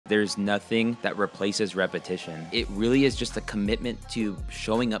There's nothing that replaces repetition. It really is just a commitment to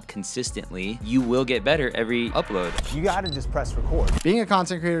showing up consistently. You will get better every upload. You gotta just press record. Being a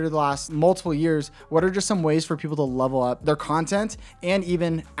content creator the last multiple years, what are just some ways for people to level up their content and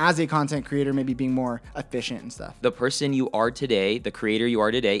even as a content creator, maybe being more efficient and stuff? The person you are today, the creator you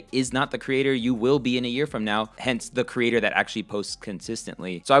are today, is not the creator you will be in a year from now, hence the creator that actually posts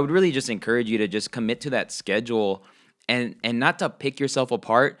consistently. So I would really just encourage you to just commit to that schedule and not to pick yourself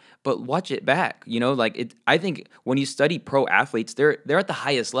apart, but watch it back. You know, like I think when you study pro athletes, they're at the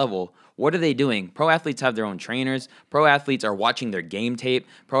highest level. What are they doing? Pro athletes have their own trainers. Pro athletes are watching their game tape.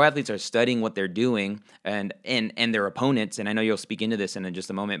 Pro athletes are studying what they're doing and their opponents. And I know you'll speak into this in just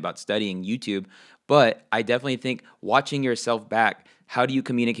a moment about studying YouTube, but I definitely think watching yourself back. How do you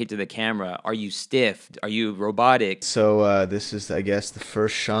communicate to the camera? Are you stiff? Are you robotic? So this is, I guess, the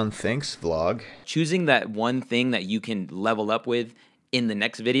first Sean Thinks vlog. Choosing that one thing that you can level up with in the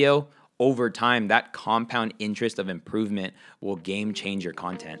next video, over time, that compound interest of improvement will game change your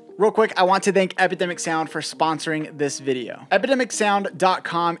content. Real quick, I want to thank Epidemic Sound for sponsoring this video.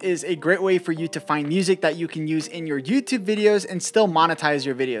 EpidemicSound.com is a great way for you to find music that you can use in your YouTube videos and still monetize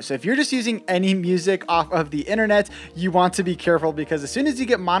your videos. So if you're just using any music off of the internet, you want to be careful because as soon as you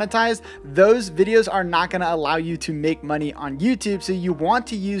get monetized, those videos are not gonna allow you to make money on YouTube. So you want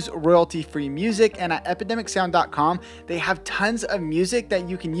to use royalty-free music, and at EpidemicSound.com, they have tons of music that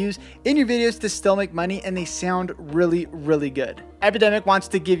you can use in your videos to still make money, and they sound really, really good. Epidemic wants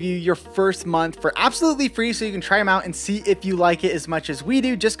to give you your first month for absolutely free so you can try them out and see if you like it as much as we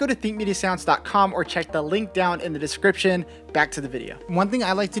do. Just go to thinkmediasounds.com or check the link down in the description. Back to the video. One thing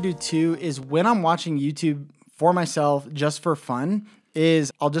I like to do too is when I'm watching YouTube for myself just for fun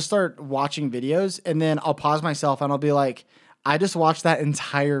is I'll just start watching videos and then I'll pause myself and I'll be like, I just watched that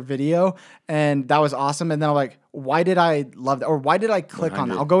entire video and that was awesome. And then I'm like, why did I love that? Or why did I click 100. on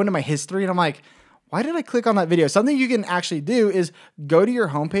that? I'll go into my history and I'm like, why did I click on that video? Something you can actually do is go to your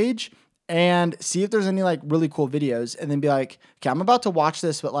homepage and see if there's any like really cool videos and then be like, okay, I'm about to watch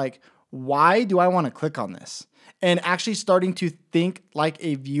this, but like, why do I want to click on this? And actually starting to think like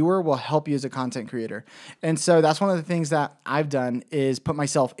a viewer will help you as a content creator. And so that's one of the things that I've done is put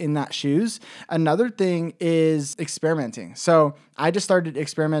myself in that shoes. Another thing is experimenting. So I just started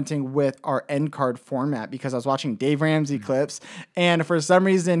experimenting with our end card format because I was watching Dave Ramsey clips. And for some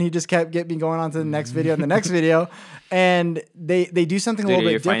reason, he just kept getting me going on to the next video and the next video. And they do something a little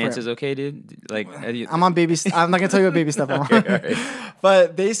bit different. Your finances okay, dude? Like, I'm on baby I'm not going to tell you what baby stuff I'm on. Right.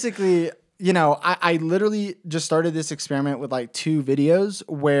 But basically, you know, I literally just started this experiment with like 2 videos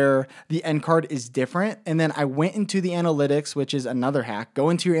where the end card is different. And then I went into the analytics, which is another hack. Go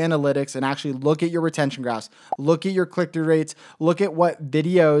into your analytics and actually look at your retention graphs, look at your click-through rates, look at what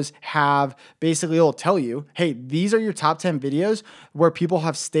videos have, basically it'll tell you, hey, these are your top 10 videos where people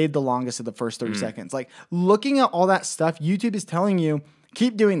have stayed the longest of the first 30 seconds. Like looking at all that stuff, YouTube is telling you,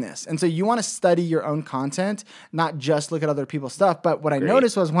 keep doing this. And so you want to study your own content, not just look at other people's stuff. But what I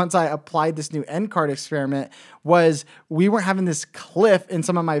noticed was once I applied this new end card experiment was we weren't having this cliff in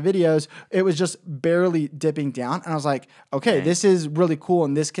some of my videos. It was just barely dipping down. And I was like, okay, this is really cool.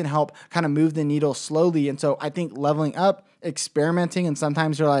 And this can help kind of move the needle slowly. And so I think leveling up, experimenting, and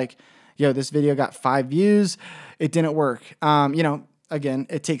sometimes you're like, yo, this video got 5 views. It didn't work. You know, again,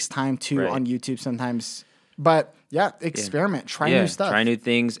 it takes time too on YouTube sometimes. But yeah, experiment, try new stuff. Try new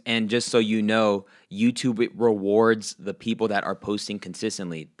things. And just so you know, YouTube rewards the people that are posting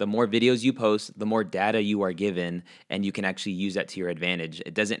consistently. The more videos you post, the more data you are given, and you can actually use that to your advantage.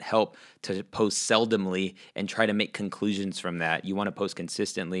 It doesn't help to post seldomly and try to make conclusions from that. You want to post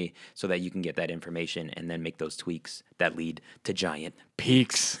consistently so that you can get that information and then make those tweaks that lead to giant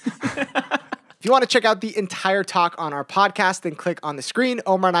peaks. If you want to check out the entire talk on our podcast, then click on the screen.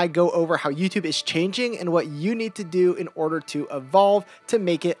 Omar and I go over how YouTube is changing and what you need to do in order to evolve to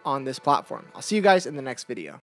make it on this platform. I'll see you guys in the next video.